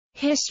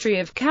History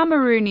of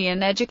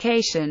Cameroonian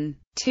education.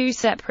 Two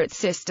separate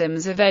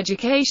systems of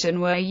education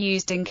were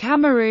used in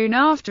Cameroon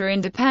after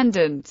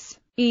independence.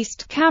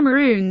 East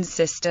Cameroon's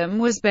system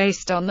was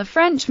based on the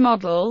French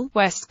model,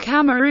 West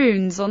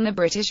Cameroon's on the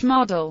British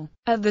model.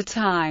 At the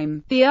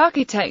time, the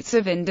architects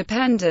of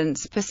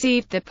independence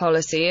perceived the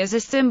policy as a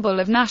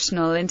symbol of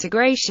national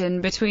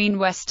integration between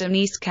West and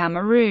East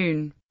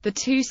Cameroon. The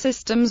two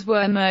systems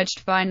were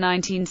merged by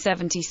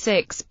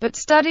 1976, but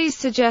studies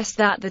suggest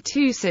that the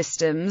two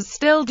systems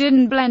still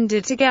didn't blend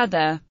it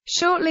together.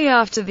 Shortly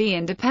after the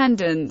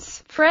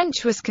independence,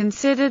 French was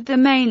considered the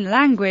main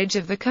language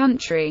of the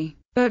country.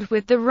 But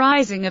with the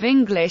rising of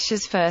English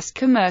as first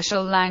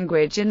commercial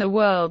language in the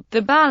world,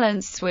 the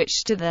balance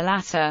switched to the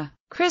latter.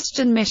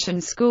 Christian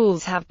mission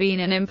schools have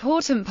been an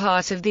important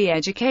part of the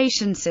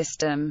education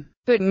system,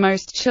 but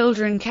most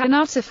children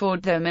cannot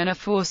afford them and are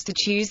forced to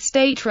choose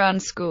state-run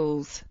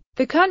schools.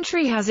 The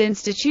country has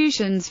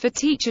institutions for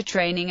teacher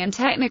training and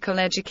technical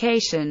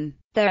education.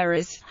 There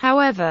is,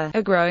 however,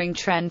 a growing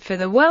trend for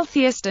the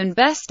wealthiest and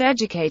best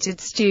educated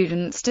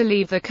students to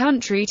leave the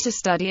country to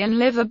study and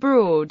live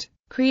abroad,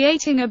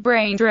 creating a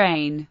brain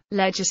drain.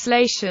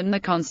 Legislation. The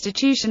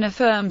Constitution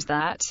affirms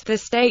that the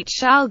state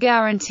shall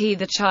guarantee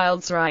the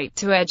child's right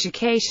to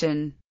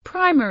education.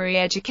 Primary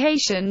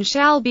education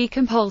shall be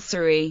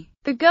compulsory.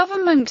 The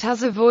government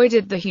has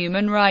avoided the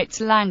human rights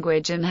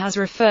language and has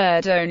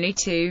referred only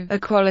to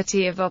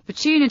equality of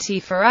opportunity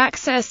for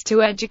access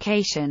to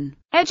education.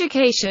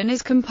 Education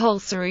is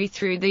compulsory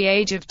through the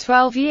age of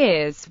 12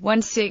 years,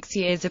 when 6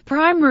 years of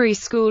primary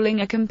schooling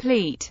are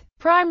complete.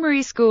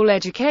 Primary school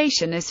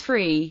education is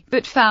free,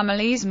 but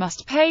families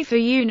must pay for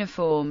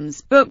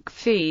uniforms, book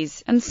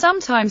fees, and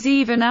sometimes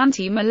even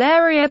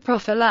anti-malaria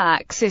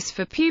prophylaxis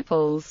for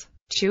pupils.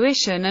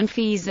 Tuition and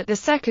fees at the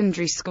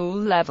secondary school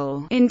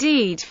level,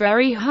 indeed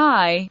very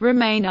high,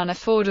 remain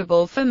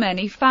unaffordable for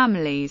many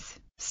families.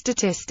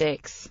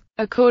 Statistics.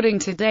 According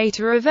to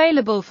data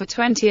available for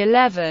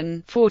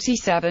 2011,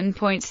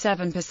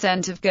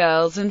 47.7% of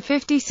girls and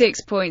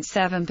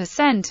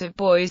 56.7% of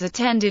boys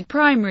attended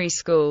primary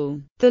school.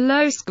 The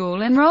low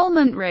school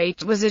enrollment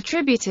rate was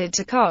attributed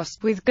to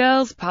cost, with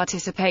girls'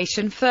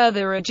 participation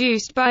further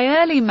reduced by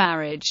early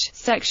marriage,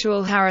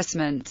 sexual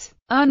harassment,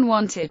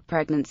 unwanted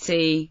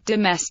pregnancy,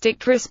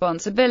 domestic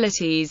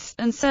responsibilities,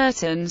 and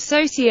certain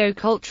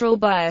socio-cultural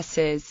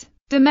biases.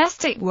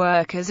 Domestic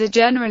workers are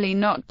generally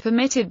not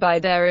permitted by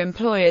their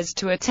employers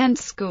to attend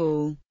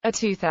school. A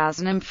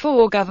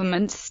 2004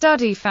 government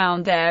study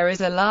found there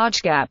is a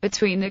large gap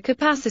between the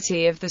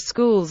capacity of the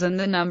schools and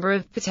the number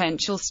of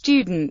potential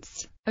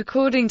students.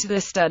 According to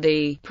the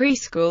study,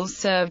 preschools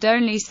served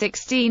only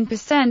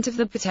 16% of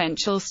the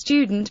potential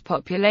student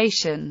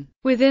population.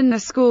 Within the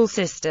school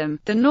system,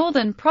 the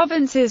northern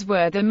provinces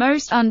were the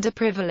most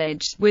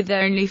underprivileged, with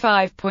only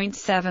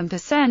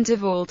 5.7%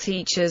 of all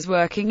teachers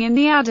working in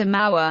the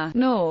Adamawa,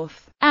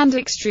 North, and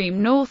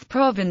Extreme North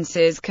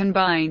provinces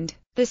combined.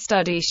 The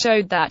study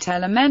showed that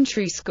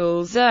elementary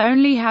schools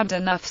only had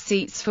enough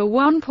seats for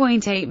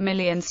 1.8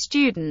 million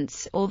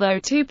students, although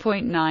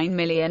 2.9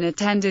 million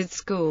attended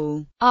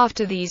school.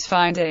 After these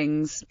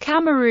findings,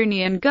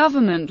 Cameroonian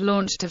government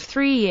launched a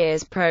 3-year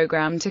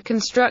program to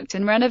construct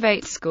and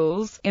renovate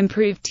schools,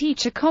 improve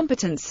teacher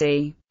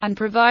competency, and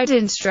provide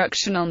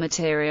instructional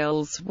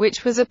materials,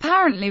 which was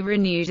apparently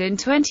renewed in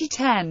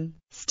 2010.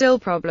 Still,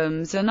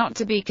 problems are not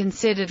to be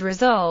considered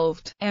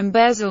resolved.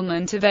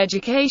 Embezzlement of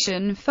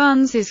education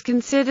funds is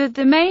considered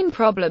the main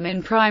problem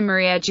in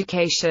primary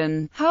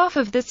education. Half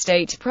of the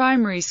state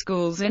primary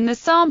schools in the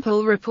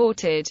sample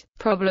reported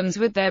problems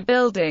with their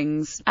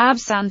buildings,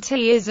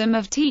 absenteeism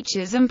of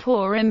teachers, and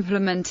poor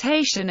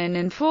implementation and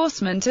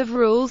enforcement of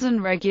rules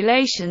and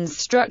regulations.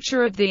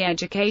 Structure of the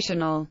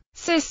educational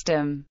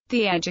system.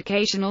 The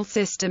educational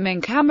system in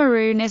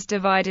Cameroon is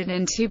divided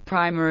into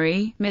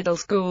primary, middle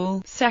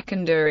school,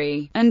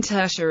 secondary, and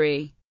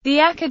tertiary.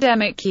 The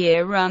academic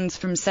year runs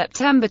from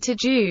September to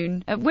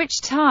June, at which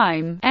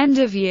time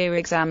end-of-year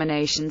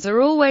examinations are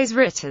always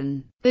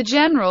written. The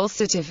General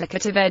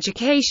Certificate of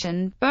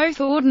Education, both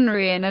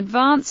ordinary and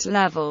advanced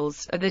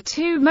levels, are the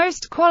two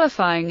most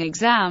qualifying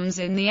exams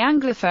in the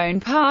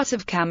Anglophone part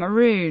of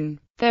Cameroon.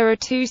 There are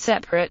two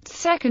separate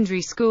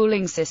secondary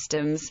schooling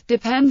systems,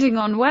 depending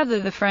on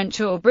whether the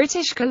French or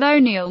British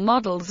colonial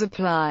models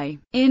apply.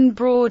 In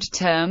broad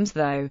terms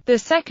though, the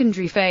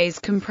secondary phase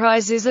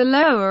comprises a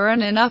lower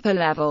and an upper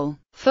level.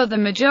 For the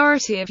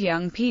majority of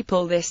young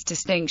people this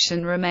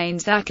distinction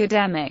remains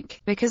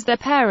academic, because their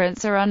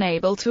parents are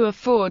unable to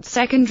afford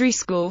secondary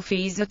school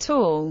fees at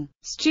all.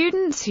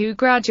 Students who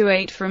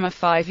graduate from a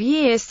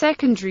 5-year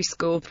secondary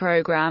school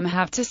program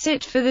have to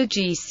sit for the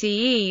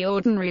GCE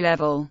ordinary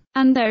level,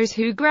 and those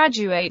who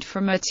graduate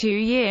from a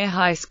 2-year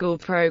high school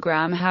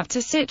program have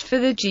to sit for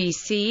the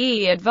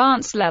GCE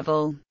advanced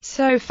level.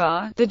 So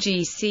far, the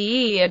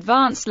GCE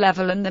advanced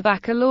level and the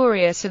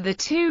baccalaureate are the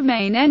two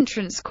main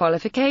entrance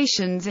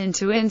qualifications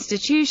into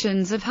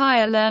institutions of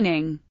higher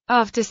learning.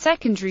 After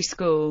secondary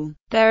school,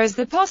 there is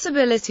the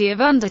possibility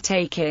of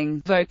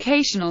undertaking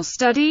vocational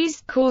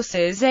studies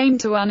courses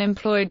aimed to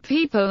unemployed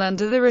people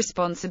under the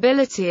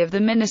responsibility of the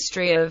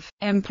Ministry of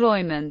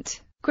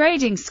Employment.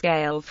 Grading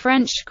scale: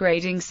 French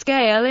grading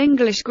scale,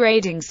 English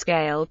grading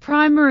scale,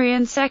 primary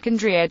and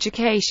secondary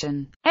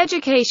education.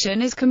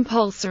 Education is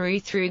compulsory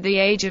through the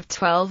age of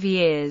 12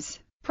 years.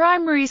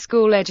 Primary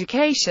school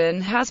education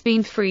has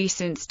been free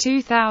since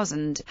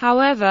 2000.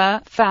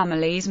 However,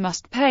 families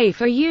must pay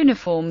for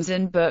uniforms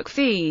and book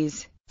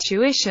fees.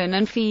 Tuition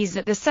and fees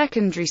at the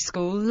secondary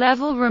school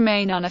level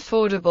remain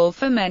unaffordable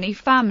for many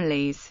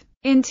families.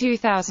 In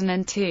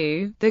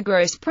 2002, the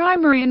gross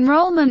primary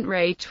enrollment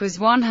rate was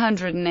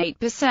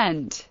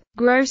 108%.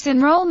 Gross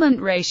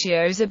enrollment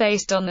ratios are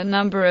based on the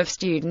number of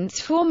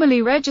students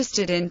formally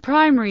registered in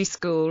primary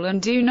school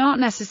and do not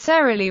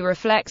necessarily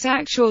reflect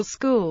actual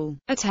school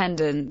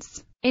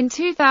attendance. In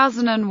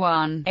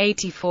 2001,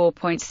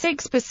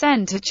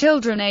 84.6% of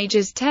children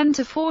ages 10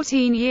 to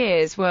 14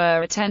 years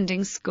were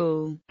attending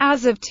school.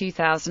 As of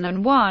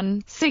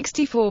 2001,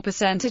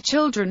 64% of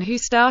children who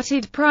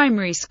started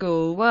primary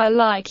school were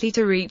likely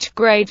to reach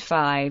grade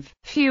 5.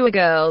 Fewer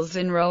girls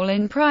enroll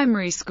in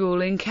primary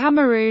school in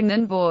Cameroon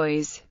than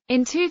boys.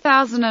 In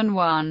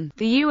 2001,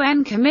 the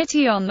UN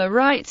Committee on the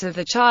Rights of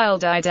the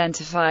Child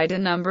identified a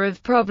number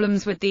of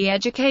problems with the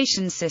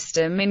education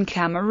system in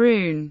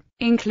Cameroon,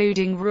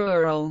 including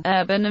rural,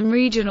 urban and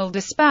regional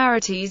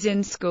disparities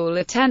in school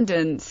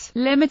attendance,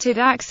 limited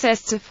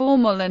access to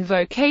formal and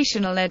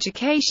vocational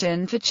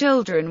education for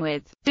children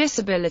with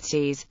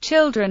disabilities,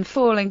 children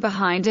falling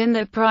behind in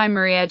their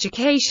primary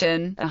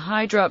education, a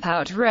high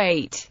dropout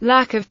rate,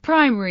 lack of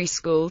primary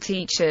school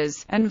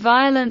teachers, and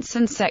violence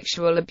and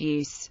sexual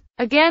abuse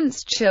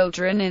against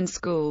children in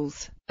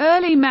schools.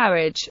 Early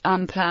marriage,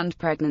 unplanned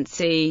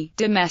pregnancy,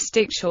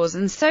 domestic chores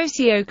and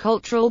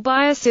socio-cultural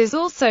biases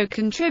also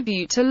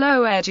contribute to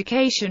low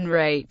education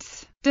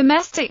rates.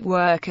 Domestic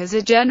workers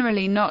are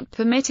generally not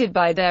permitted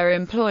by their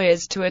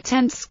employers to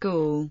attend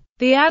school.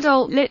 The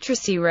adult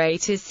literacy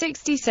rate is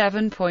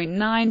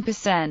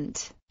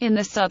 67.9%. In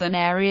the southern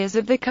areas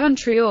of the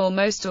country,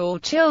 almost all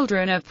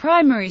children of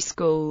primary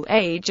school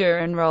age are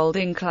enrolled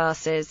in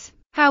classes.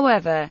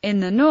 However, in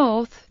the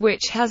north,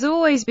 which has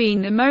always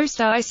been the most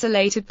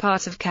isolated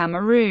part of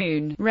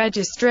Cameroon,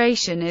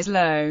 registration is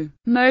low.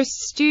 Most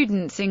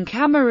students in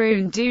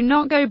Cameroon do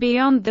not go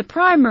beyond the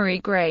primary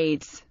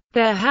grades.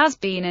 There has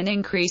been an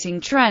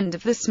increasing trend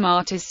of the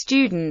smartest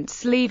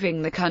students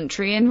leaving the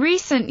country in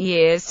recent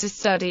years to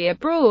study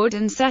abroad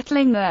and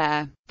settling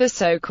there. The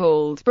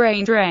so-called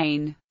brain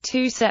drain.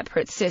 Two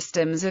separate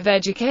systems of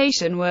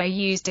education were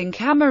used in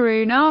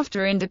Cameroon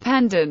after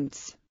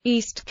independence.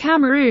 East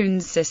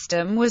Cameroon's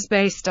system was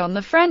based on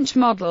the French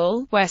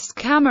model, West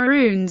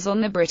Cameroon's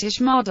on the British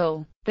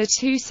model. The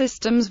two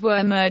systems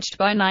were merged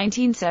by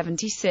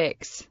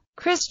 1976.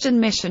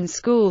 Christian mission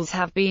schools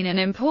have been an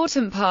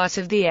important part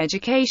of the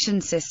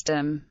education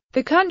system.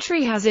 The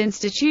country has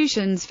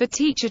institutions for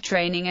teacher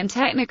training and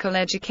technical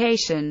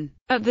education.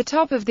 At the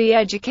top of the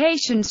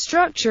education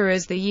structure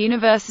is the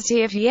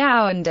University of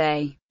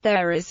Yaoundé.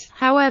 There is,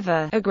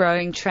 however, a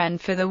growing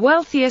trend for the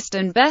wealthiest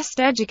and best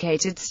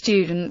educated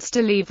students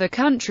to leave the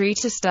country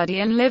to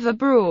study and live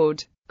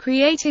abroad,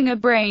 creating a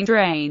brain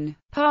drain.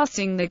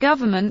 Passing the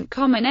government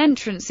common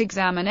entrance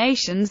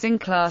examinations in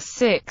class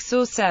 6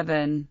 or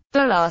 7,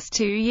 the last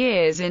 2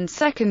 years in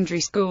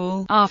secondary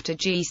school, after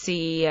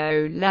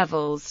GCE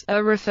levels,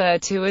 are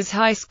referred to as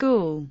high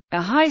school.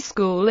 A high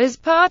school is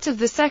part of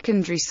the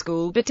secondary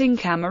school, but in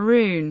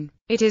Cameroon,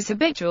 it is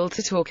habitual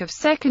to talk of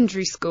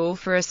secondary school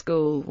for a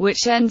school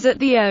which ends at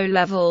the O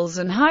levels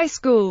and high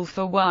school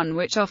for one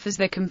which offers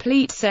the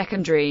complete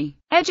secondary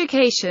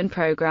education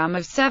program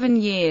of 7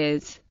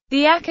 years.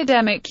 The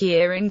academic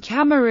year in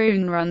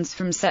Cameroon runs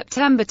from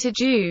September to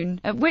June,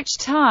 at which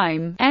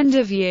time,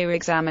 end-of-year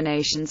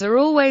examinations are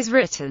always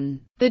written.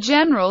 The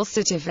General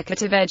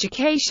Certificate of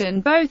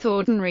Education, both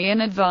ordinary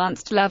and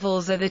advanced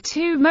levels, are the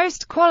two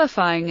most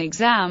qualifying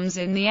exams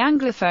in the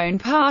Anglophone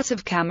part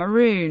of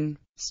Cameroon.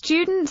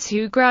 Students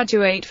who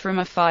graduate from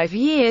a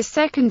 5-year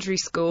secondary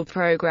school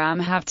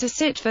program have to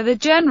sit for the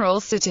General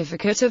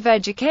Certificate of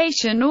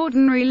Education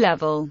ordinary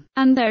level,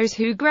 and those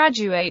who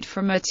graduate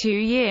from a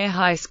 2-year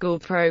high school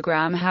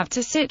program have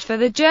to sit for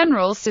the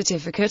General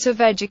Certificate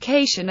of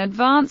Education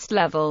advanced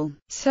level.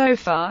 So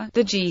far,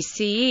 the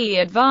GCE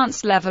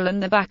advanced level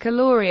and the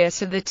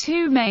baccalaureate are the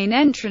two main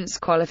entrance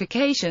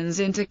qualifications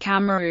into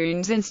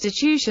Cameroon's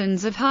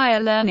institutions of higher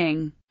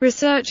learning.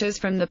 Researchers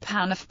from the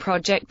PANAF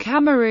Project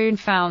Cameroon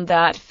found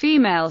that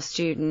female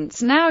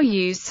students now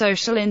use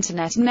social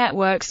internet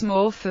networks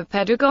more for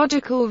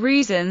pedagogical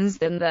reasons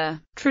than the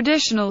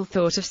traditional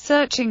thought of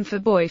searching for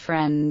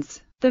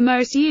boyfriends. The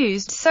most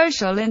used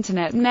social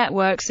internet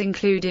networks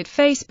included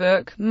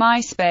Facebook,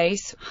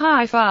 MySpace,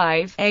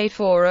 High5,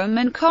 A4um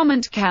and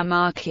Comment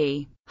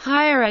Camarki.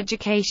 Higher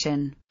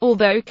education.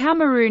 Although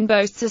Cameroon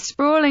boasts a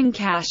sprawling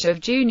cache of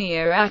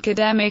junior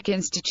academic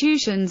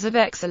institutions of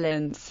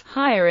excellence,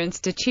 higher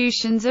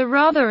institutions are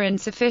rather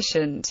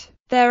insufficient.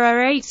 There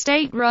are 8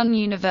 state-run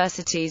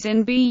universities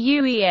in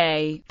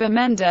Buea,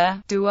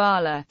 Bamenda,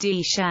 Douala,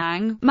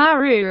 Dishang,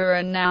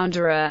 Marua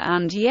Naundara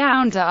and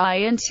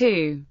Yaoundé and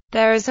 2.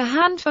 There is a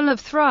handful of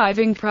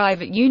thriving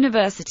private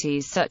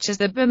universities such as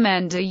the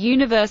Bamenda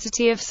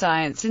University of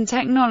Science and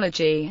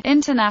Technology,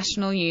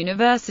 International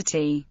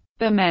University,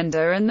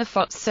 Bamenda and the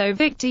Fotso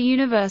Victor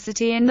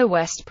University in the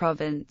West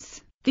Province.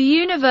 The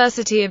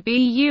University of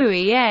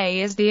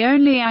Buea is the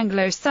only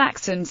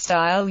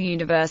Anglo-Saxon-style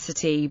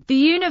university. The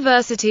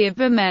University of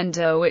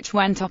Bamenda, which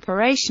went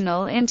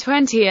operational in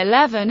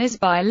 2011, is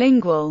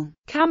bilingual.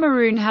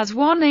 Cameroon has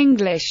 1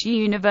 English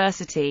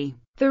university.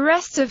 The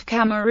rest of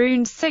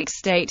Cameroon's 6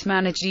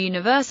 state-managed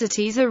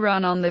universities are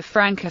run on the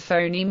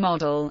Francophonie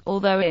model,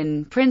 although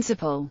in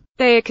principle,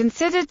 they are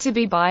considered to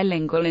be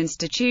bilingual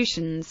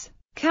institutions.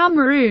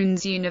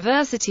 Cameroon's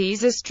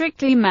universities are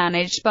strictly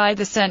managed by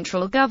the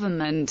central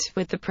government,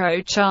 with the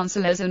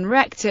pro-chancellors and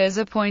rectors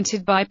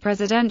appointed by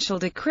presidential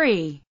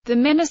decree. The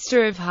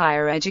Minister of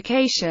Higher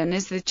Education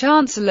is the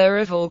chancellor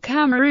of all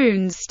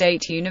Cameroon's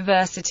state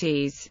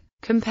universities.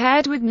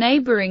 Compared with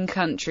neighboring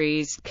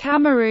countries,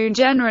 Cameroon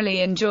generally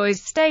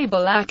enjoys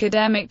stable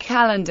academic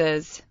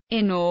calendars.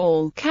 In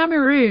all,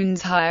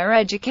 Cameroon's higher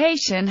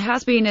education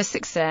has been a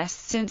success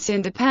since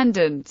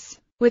independence,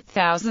 with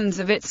thousands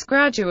of its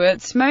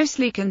graduates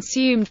mostly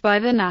consumed by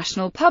the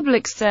National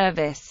Public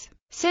Service.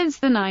 Since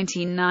the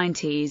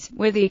 1990s,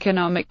 with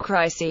economic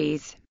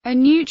crises, a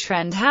new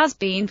trend has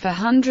been for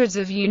hundreds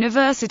of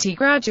university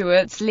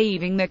graduates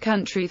leaving the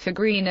country for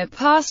greener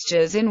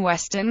pastures in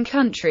Western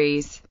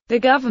countries. The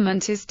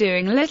government is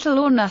doing little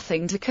or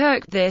nothing to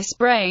curb this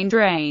brain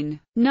drain.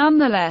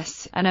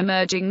 Nonetheless, an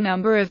emerging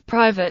number of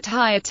private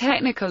higher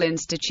technical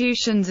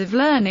institutions of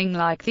learning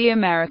like the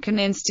American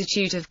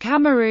Institute of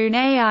Cameroon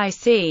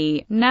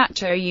AIC,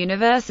 Nacho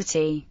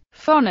University,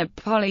 FONAB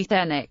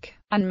Polytechnic,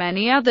 and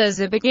many others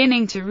are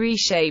beginning to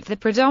reshape the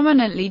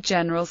predominantly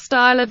general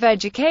style of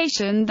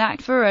education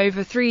that for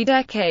over 3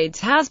 decades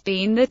has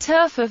been the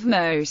turf of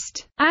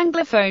most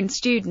Anglophone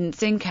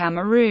students in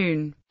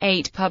Cameroon.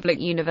 8 public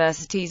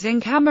universities in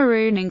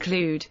Cameroon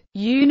include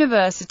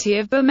University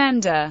of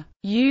Bamenda,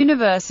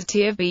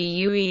 University of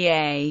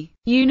Buea,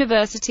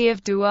 University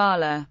of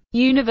Douala,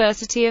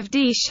 University of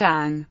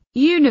Dishang,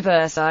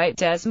 Université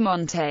des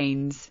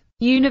Montagnes,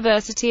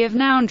 University of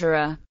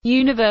Naundara,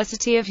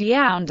 University of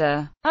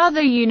Yaoundé.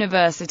 Other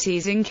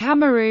universities in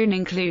Cameroon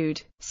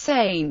include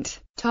St.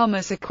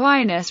 Thomas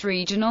Aquinas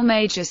Regional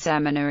Major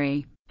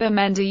Seminary,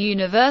 Bamenda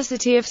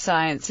University of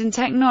Science and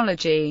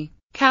Technology,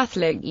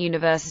 Catholic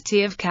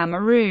University of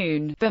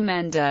Cameroon,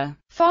 Bamenda,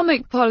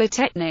 FONAB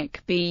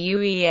Polytechnic,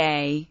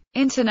 Buea,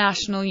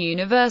 International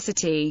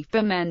University,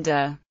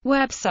 Bamenda.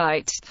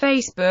 Website,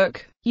 Facebook,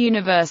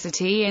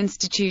 University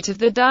Institute of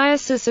the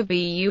Diocese of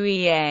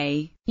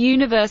Buea,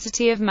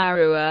 University of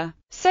Marua,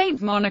 St.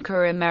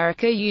 Monica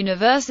America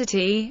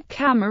University,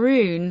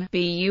 Cameroon,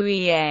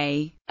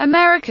 Buea,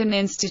 American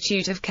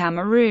Institute of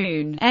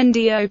Cameroon,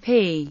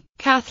 NDOP,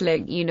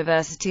 Catholic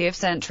University of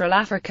Central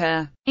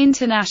Africa,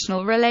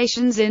 International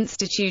Relations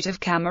Institute of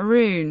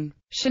Cameroon,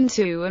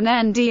 Shintu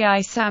and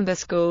NDI Samba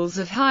Schools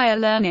of Higher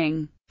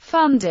Learning.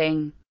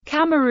 Funding.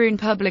 Cameroon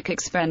public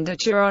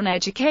expenditure on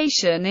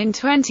education in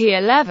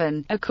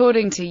 2011,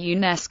 according to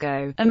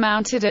UNESCO,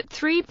 amounted at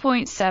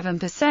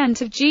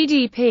 3.7% of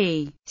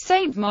GDP.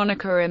 St.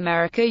 Monica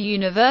America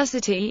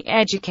University,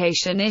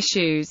 education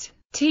issues.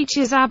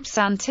 Teachers'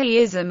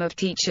 absenteeism of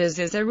teachers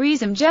is a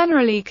reason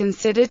generally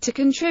considered to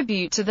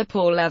contribute to the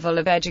poor level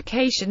of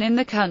education in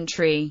the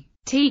country.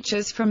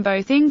 Teachers from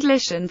both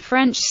English and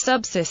French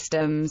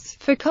subsystems,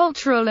 for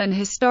cultural and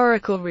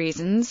historical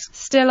reasons,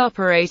 still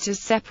operate as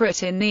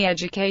separate in the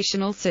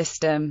educational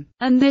system,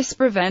 and this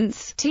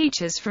prevents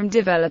teachers from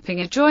developing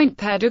a joint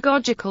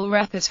pedagogical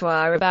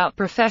repertoire about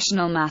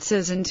professional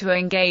matters and to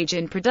engage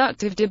in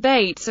productive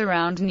debates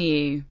around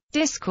new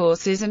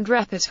discourses and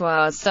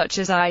repertoires such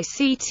as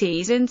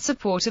ICTs in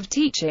support of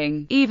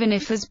teaching, even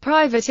if as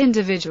private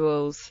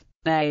individuals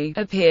they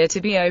appear to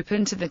be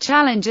open to the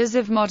challenges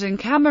of modern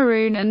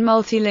Cameroon and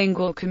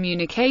multilingual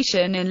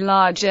communication in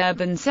large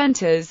urban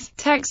centers.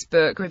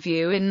 Textbook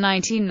Review in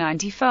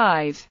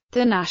 1995.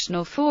 The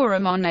National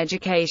Forum on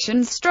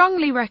Education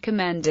strongly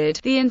recommended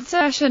the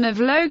insertion of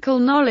local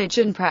knowledge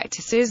and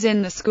practices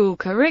in the school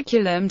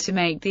curriculum to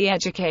make the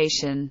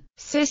education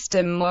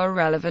system more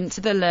relevant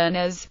to the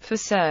learners. For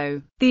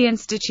so, the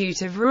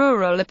Institute of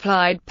Rural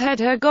Applied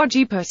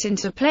Pedagogy put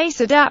into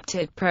place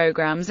adapted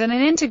programs and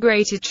an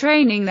integrated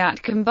training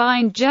that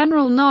combined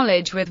general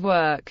knowledge with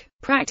work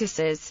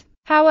practices.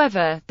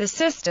 However, the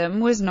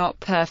system was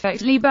not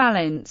perfectly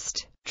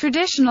balanced.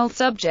 Traditional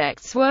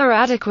subjects were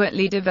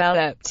adequately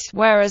developed,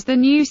 whereas the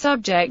new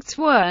subjects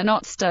were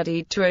not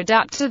studied to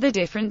adapt to the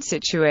different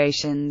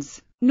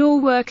situations,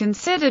 nor were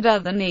considered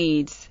other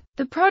needs.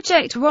 The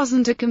project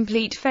wasn't a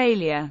complete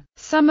failure.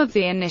 Some of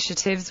the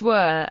initiatives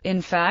were,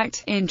 in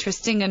fact,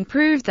 interesting and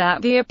proved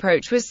that the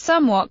approach was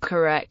somewhat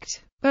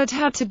correct, but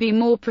had to be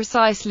more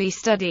precisely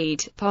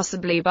studied,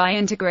 possibly by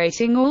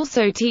integrating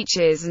also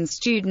teachers' and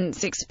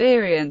students'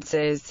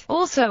 experiences,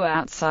 also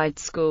outside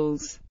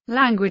schools.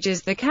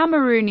 Languages. The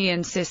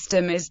Cameroonian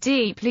system is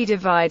deeply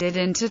divided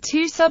into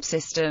two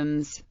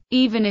subsystems.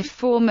 Even if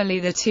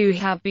formally the two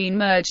have been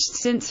merged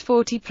since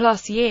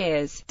 40-plus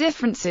years,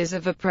 differences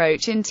of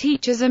approach in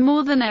teachers are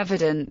more than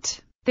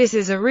evident. This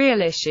is a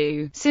real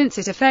issue, since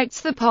it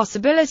affects the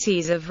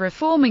possibilities of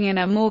reforming in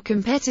a more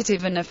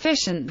competitive and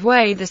efficient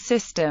way the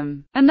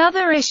system.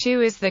 Another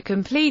issue is the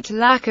complete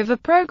lack of a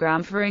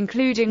program for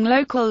including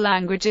local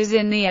languages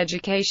in the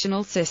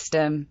educational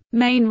system.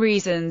 Main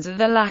reasons are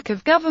the lack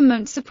of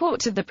government support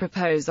to the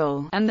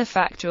proposal, and the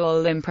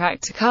factual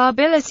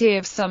impracticability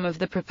of some of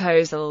the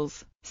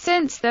proposals.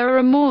 Since there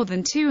are more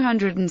than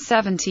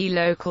 270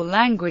 local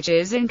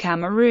languages in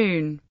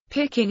Cameroon,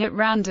 picking at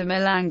random a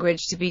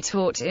language to be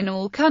taught in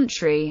all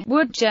country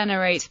would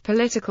generate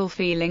political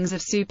feelings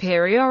of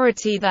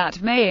superiority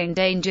that may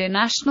endanger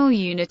national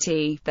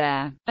unity.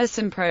 There are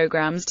some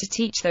programs to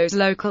teach those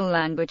local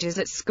languages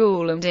at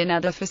school and in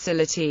other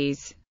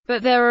facilities,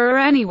 but there are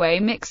anyway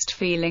mixed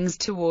feelings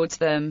towards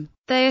them.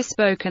 They are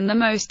spoken the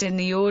most in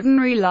the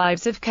ordinary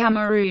lives of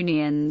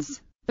Cameroonians.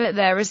 But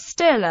there is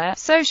still a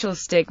social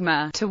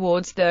stigma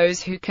towards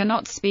those who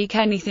cannot speak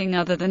anything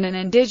other than in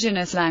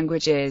indigenous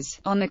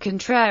languages. On the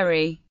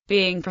contrary,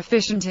 being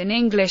proficient in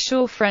English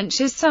or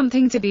French is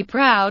something to be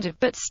proud of,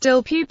 but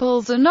still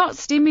pupils are not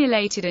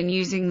stimulated in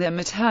using them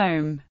at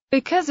home,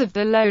 because of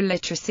the low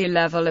literacy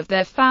level of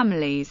their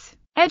families.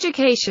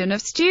 Education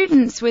of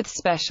students with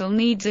special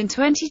needs. In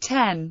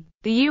 2010,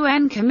 the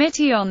UN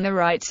Committee on the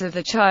Rights of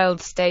the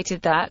Child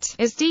stated that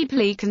is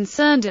deeply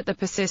concerned at the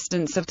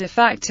persistence of de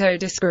facto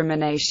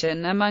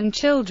discrimination among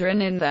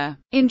children in the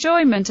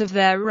enjoyment of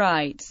their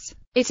rights.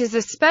 It is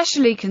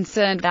especially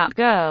concerned that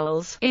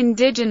girls,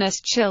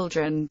 indigenous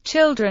children,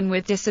 children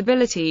with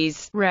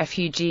disabilities,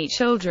 refugee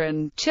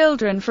children,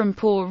 children from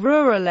poor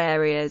rural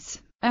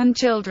areas, and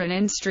children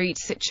in street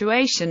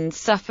situations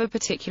suffer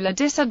particular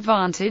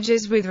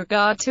disadvantages with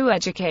regard to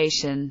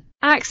education,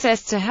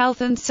 access to health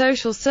and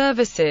social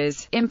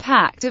services.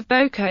 Impact of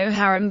Boko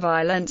Haram.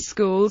 Violent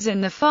schools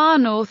in the far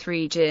north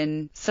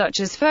region, such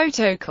as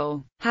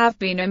Fotokol, have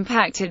been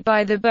impacted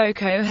by the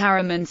Boko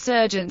Haram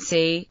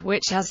insurgency,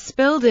 which has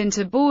spilled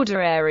into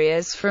border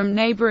areas from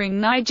neighboring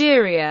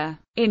Nigeria.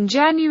 In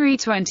January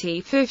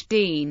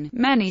 2015,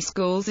 many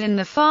schools in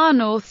the far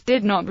north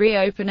did not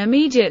reopen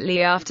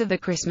immediately after the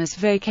Christmas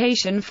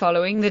vacation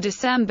following the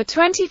December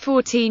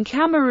 2014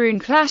 Cameroon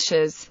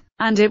clashes,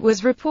 and it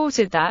was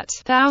reported that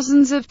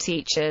thousands of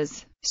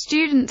teachers,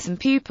 students and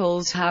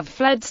pupils have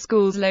fled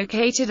schools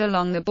located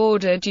along the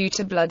border due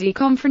to bloody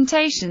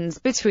confrontations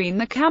between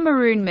the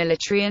Cameroon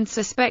military and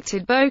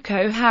suspected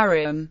Boko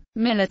Haram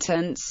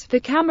militants. The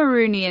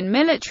Cameroonian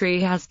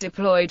military has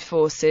deployed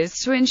forces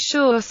to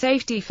ensure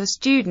safety for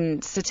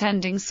students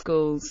attending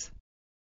schools.